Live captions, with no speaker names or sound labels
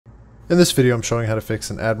In this video I'm showing how to fix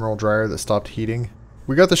an Admiral dryer that stopped heating.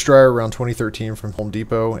 We got this dryer around 2013 from Home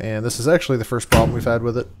Depot, and this is actually the first problem we've had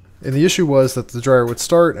with it. And the issue was that the dryer would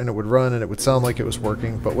start and it would run and it would sound like it was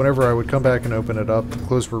working, but whenever I would come back and open it up, the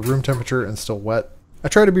clothes were room temperature and still wet. I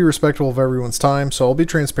try to be respectful of everyone's time, so I'll be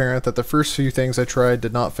transparent that the first few things I tried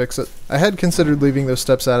did not fix it. I had considered leaving those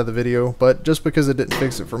steps out of the video, but just because it didn't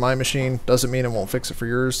fix it for my machine doesn't mean it won't fix it for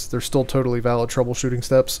yours. They're still totally valid troubleshooting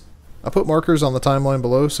steps. I put markers on the timeline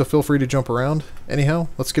below, so feel free to jump around. Anyhow,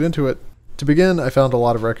 let's get into it. To begin, I found a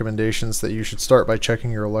lot of recommendations that you should start by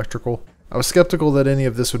checking your electrical. I was skeptical that any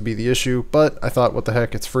of this would be the issue, but I thought, what the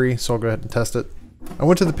heck, it's free, so I'll go ahead and test it. I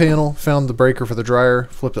went to the panel, found the breaker for the dryer,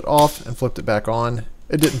 flipped it off, and flipped it back on.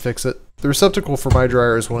 It didn't fix it. The receptacle for my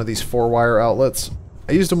dryer is one of these 4-wire outlets.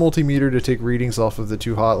 I used a multimeter to take readings off of the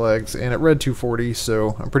two hot legs, and it read 240,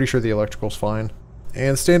 so I'm pretty sure the electrical's fine.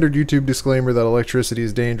 And standard YouTube disclaimer that electricity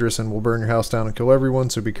is dangerous and will burn your house down and kill everyone,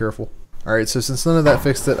 so be careful. Alright, so since none of that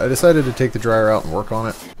fixed it, I decided to take the dryer out and work on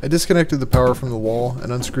it. I disconnected the power from the wall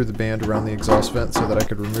and unscrewed the band around the exhaust vent so that I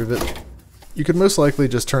could remove it. You could most likely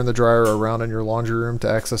just turn the dryer around in your laundry room to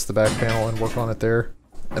access the back panel and work on it there.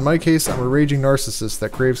 In my case, I'm a raging narcissist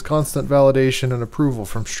that craves constant validation and approval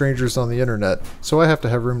from strangers on the internet, so I have to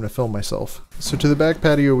have room to film myself. So to the back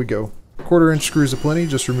patio we go. 1/4-inch screws aplenty,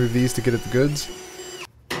 just remove these to get at the goods.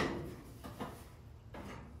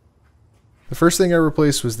 The first thing I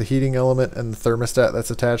replaced was the heating element and the thermostat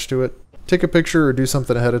that's attached to it. Take a picture or do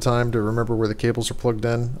something ahead of time to remember where the cables are plugged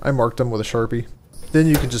in. I marked them with a Sharpie. Then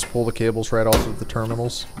you can just pull the cables right off of the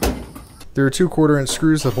terminals. There are 2 1/4-inch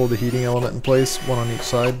screws that hold the heating element in place, one on each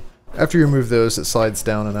side. After you remove those, it slides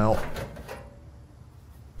down and out.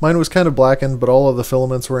 Mine was kind of blackened, but all of the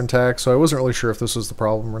filaments were intact, so I wasn't really sure if this was the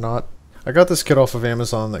problem or not. I got this kit off of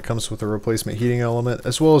Amazon that comes with a replacement heating element,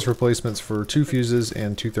 as well as replacements for 2 fuses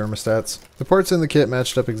and 2 thermostats. The parts in the kit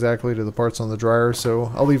matched up exactly to the parts on the dryer,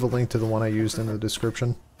 so I'll leave a link to the one I used in the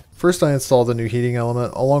description. First I installed the new heating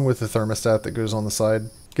element, along with the thermostat that goes on the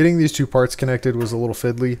side. Getting these 2 parts connected was a little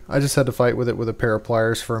fiddly. I just had to fight with it with a pair of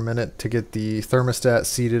pliers for a minute to get the thermostat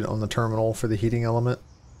seated on the terminal for the heating element.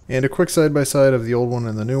 And a quick side-by-side of the old one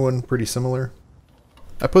and the new one, pretty similar.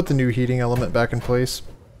 I put the new heating element back in place.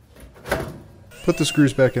 Put the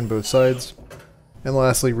screws back in both sides, and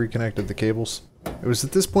lastly reconnected the cables. It was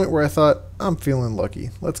at this point where I thought, I'm feeling lucky,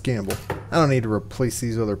 let's gamble. I don't need to replace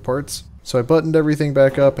these other parts. So I buttoned everything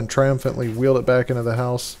back up and triumphantly wheeled it back into the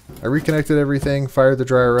house. I reconnected everything, fired the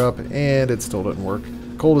dryer up, and it still didn't work.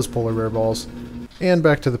 Cold as polar bear balls. And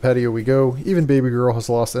back to the patio we go. Even baby girl has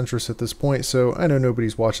lost interest at this point, so I know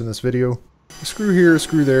nobody's watching this video. A screw here, a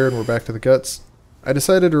screw there, and we're back to the guts. I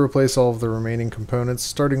decided to replace all of the remaining components,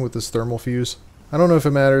 starting with this thermal fuse. I don't know if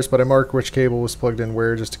it matters, but I marked which cable was plugged in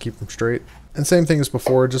where just to keep them straight. And same thing as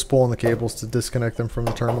before, just pulling the cables to disconnect them from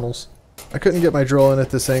the terminals. I couldn't get my drill in at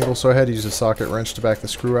this angle, so I had to use a socket wrench to back the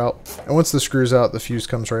screw out. And once the screw's out, the fuse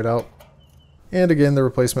comes right out. And again, the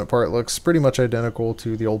replacement part looks pretty much identical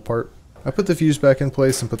to the old part. I put the fuse back in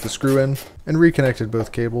place and put the screw in, and reconnected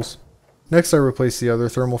both cables. Next I replaced the other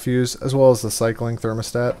thermal fuse, as well as the cycling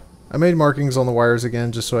thermostat. I made markings on the wires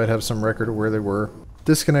again just so I'd have some record of where they were.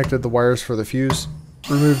 Disconnected the wires for the fuse,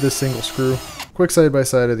 removed this single screw, quick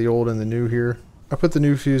side-by-side of the old and the new here. I put the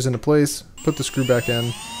new fuse into place, put the screw back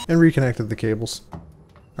in, and reconnected the cables.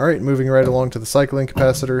 Alright, moving right along to the cycling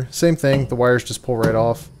capacitor, same thing, the wires just pull right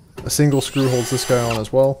off. A single screw holds this guy on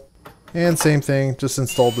as well. And same thing, just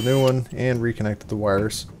installed the new one and reconnected the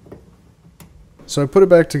wires. So I put it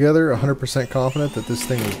back together, 100% confident that this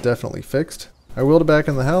thing is definitely fixed. I wheeled it back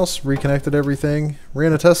in the house, reconnected everything,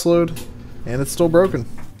 ran a test load, and it's still broken.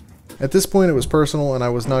 At this point it was personal and I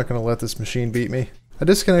was not going to let this machine beat me. I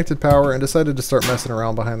disconnected power and decided to start messing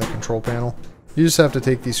around behind the control panel. You just have to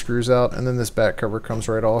take these screws out and then this back cover comes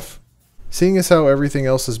right off. Seeing as how everything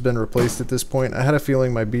else has been replaced at this point, I had a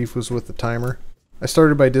feeling my beef was with the timer. I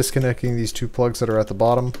started by disconnecting these 2 plugs that are at the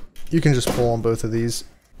bottom. You can just pull on both of these.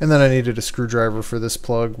 And then I needed a screwdriver for this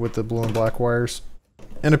plug with the blue and black wires.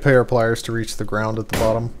 And a pair of pliers to reach the ground at the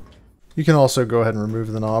bottom. You can also go ahead and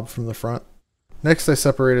remove the knob from the front. Next I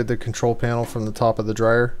separated the control panel from the top of the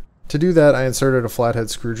dryer. To do that I inserted a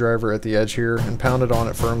flathead screwdriver at the edge here and pounded on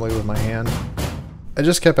it firmly with my hand. I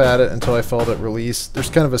just kept at it until I felt it release. There's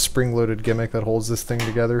kind of a spring-loaded gimmick that holds this thing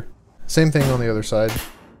together. Same thing on the other side.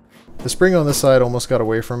 The spring on this side almost got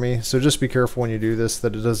away from me, so just be careful when you do this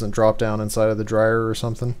that it doesn't drop down inside of the dryer or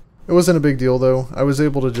something. It wasn't a big deal though. I was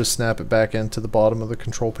able to just snap it back into the bottom of the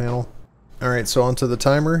control panel. Alright, so onto the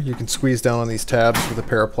timer. You can squeeze down on these tabs with a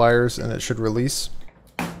pair of pliers and it should release.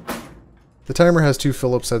 The timer has 2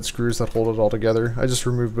 Phillips head screws that hold it all together. I just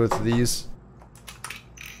removed both of these.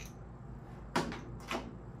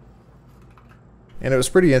 and it was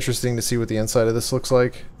pretty interesting to see what the inside of this looks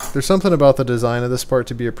like. There's something about the design of this part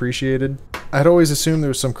to be appreciated. I'd always assumed there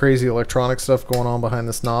was some crazy electronic stuff going on behind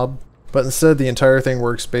this knob, but instead the entire thing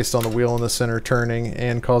works based on the wheel in the center turning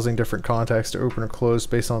and causing different contacts to open or close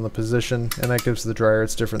based on the position, and that gives the dryer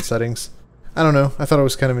its different settings. I don't know, I thought it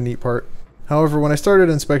was kind of a neat part. However, when I started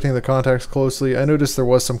inspecting the contacts closely, I noticed there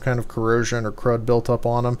was some kind of corrosion or crud built up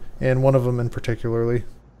on them, and one of them in particularly.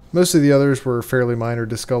 Most of the others were fairly minor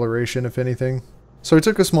discoloration, if anything. So I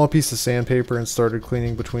took a small piece of sandpaper and started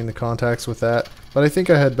cleaning between the contacts with that, but I think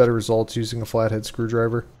I had better results using a flathead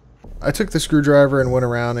screwdriver. I took the screwdriver and went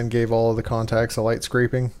around and gave all of the contacts a light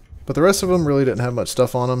scraping, but the rest of them really didn't have much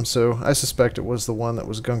stuff on them, so I suspect it was the one that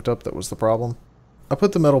was gunked up that was the problem. I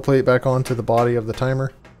put the metal plate back onto the body of the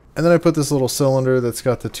timer, and then I put this little cylinder that's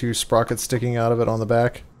got the 2 sprockets sticking out of it on the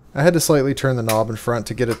back. I had to slightly turn the knob in front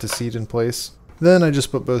to get it to seat in place. Then I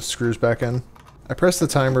just put both screws back in. I pressed the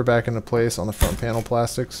timer back into place on the front panel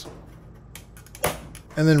plastics,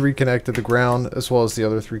 and then reconnected the ground as well as the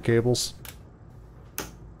other 3 cables,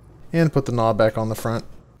 and put the knob back on the front.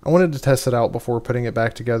 I wanted to test it out before putting it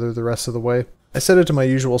back together the rest of the way. I set it to my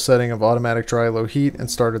usual setting of automatic dry low heat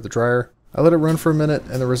and started the dryer. I let it run for a minute,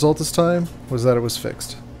 and the result this time was that it was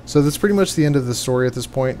fixed. So that's pretty much the end of the story at this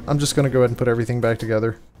point. I'm just going to go ahead and put everything back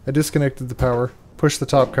together. I disconnected the power, pushed the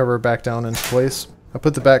top cover back down into place. I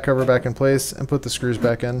put the back cover back in place and put the screws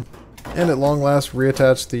back in. And at long last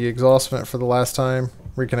reattached the exhaust vent for the last time,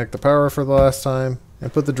 reconnect the power for the last time,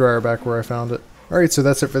 and put the dryer back where I found it. Alright, so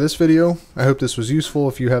that's it for this video. I hope this was useful.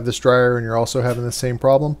 If you have this dryer and you're also having the same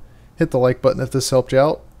problem, hit the like button if this helped you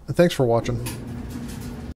out, and thanks for watching.